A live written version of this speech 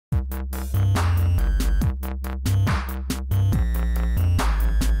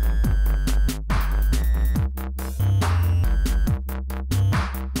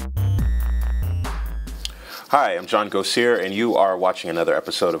Hi, I'm John Gossier, and you are watching another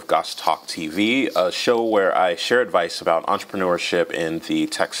episode of Goss Talk TV, a show where I share advice about entrepreneurship in the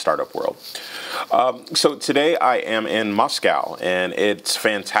tech startup world. So today I am in Moscow, and it's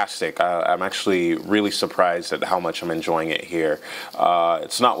fantastic. I'm actually really surprised at how much I'm enjoying it here.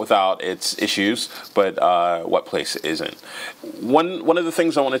 It's not without its issues, but what place isn't? One of the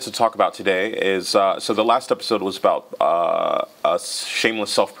things I wanted to talk about today is, so the last episode was about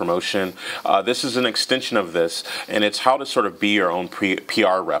shameless self-promotion. This is an extension of this, and it's how to sort of be your own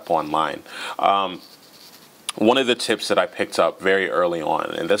PR rep online. One of the tips that I picked up very early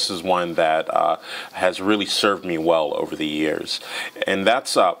on, and this is one that has really served me well over the years, and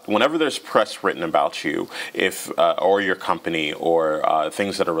that's whenever there's press written about you, or your company, or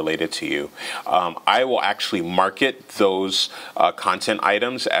things that are related to you, I will actually market those content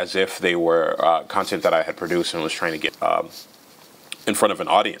items as if they were content that I had produced and was trying to get in front of an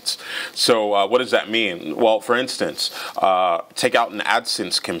audience. So what does that mean? Well, for instance, take out an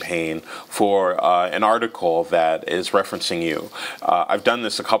AdSense campaign for an article that is referencing you. I've done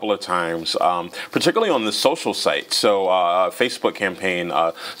this a couple of times, particularly on the social site. So Facebook campaign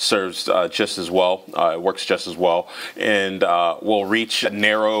serves just as well, works just as well, and will reach a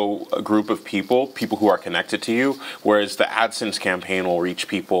narrow group of people who are connected to you, whereas the AdSense campaign will reach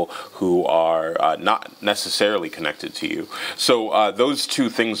people who are not necessarily connected to you. So those two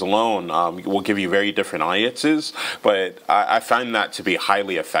things alone will give you very different audiences, but I find that to be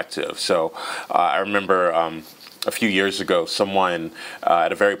highly effective. So I remember a few years ago, someone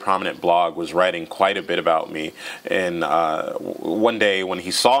at a very prominent blog was writing quite a bit about me, and one day when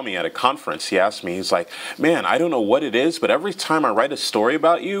he saw me at a conference, he asked me, he's like, man, I don't know what it is, but every time I write a story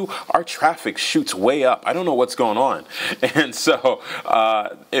about you, our traffic shoots way up. I don't know what's going on. And so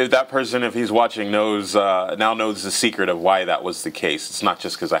if that person, if he's watching, now knows the secret of why that was the case. It's not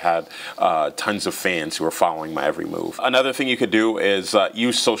just because I had tons of fans who were following my every move. Another thing you could do is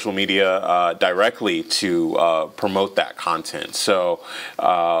use social media directly to promote that content. So,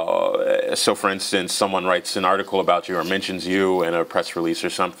 for instance, someone writes an article about you or mentions you in a press release or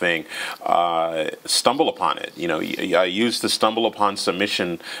something. Stumble upon it. You know, use the stumble upon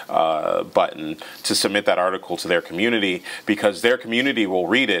submission button to submit that article to their community, because their community will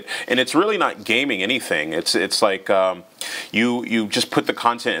read it. And it's really not gaming anything. It's like you just put the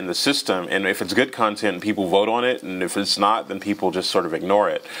content in the system, and if it's good content, people vote on it, and if it's not, then people just sort of ignore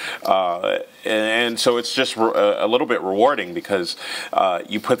it. And so it's just a little bit rewarding, because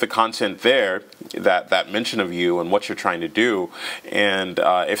you put the content there, that mention of you and what you're trying to do, and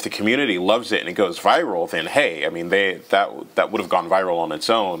if the community loves it and it goes viral, then hey, I mean, that would have gone viral on its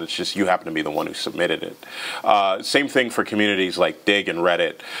own. It's just you happen to be the one who submitted it. Same thing for communities like Digg and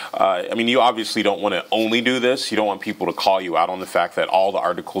Reddit. I mean, you obviously don't want to only do this. You don't want people to call you out on the fact that all the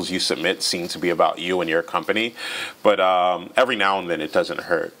articles you submit seem to be about you and your company, but every now and then it doesn't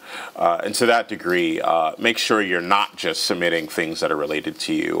hurt. And to that degree, make sure you're not just submitting things that are related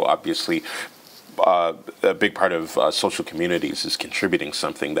to you. Obviously, a big part of social communities is contributing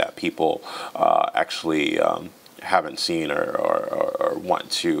something that people actually haven't seen or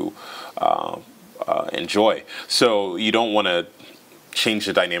want to enjoy. So you don't want to change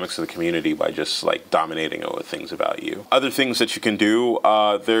the dynamics of the community by just like dominating it with things about you. Other things that you can do,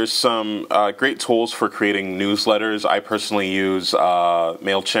 there's some great tools for creating newsletters. I personally use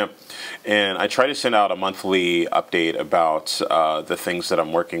MailChimp, and I try to send out a monthly update about the things that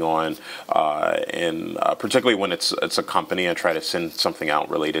I'm working on, and particularly when it's a company, I try to send something out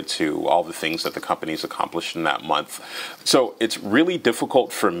related to all the things that the company's accomplished in that month. So it's really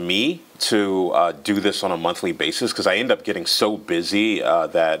difficult for me to do this on a monthly basis, because I end up getting so busy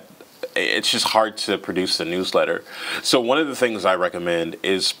that it's just hard to produce the newsletter. So one of the things I recommend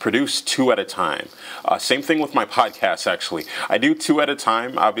is produce 2 at a time. Same thing with my podcast, actually. I do 2 at a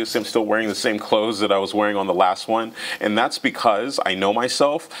time. Obviously, I'm still wearing the same clothes that I was wearing on the last one, and that's because I know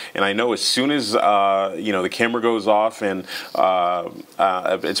myself, and I know as soon as the camera goes off and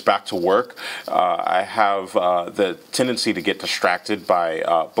it's back to work, I have the tendency to get distracted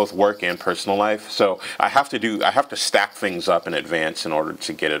by both work and personal life. So I have to stack things up in advance in order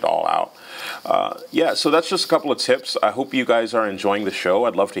to get it all out. Yeah, so that's just a couple of tips. I hope you guys are enjoying the show.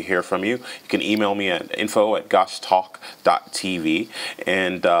 I'd love to hear from you. You can email me at info@gosstalk.tv,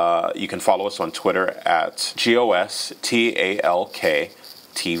 and you can follow us on Twitter at GOSTALK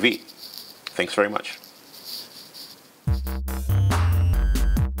TV. Thanks very much.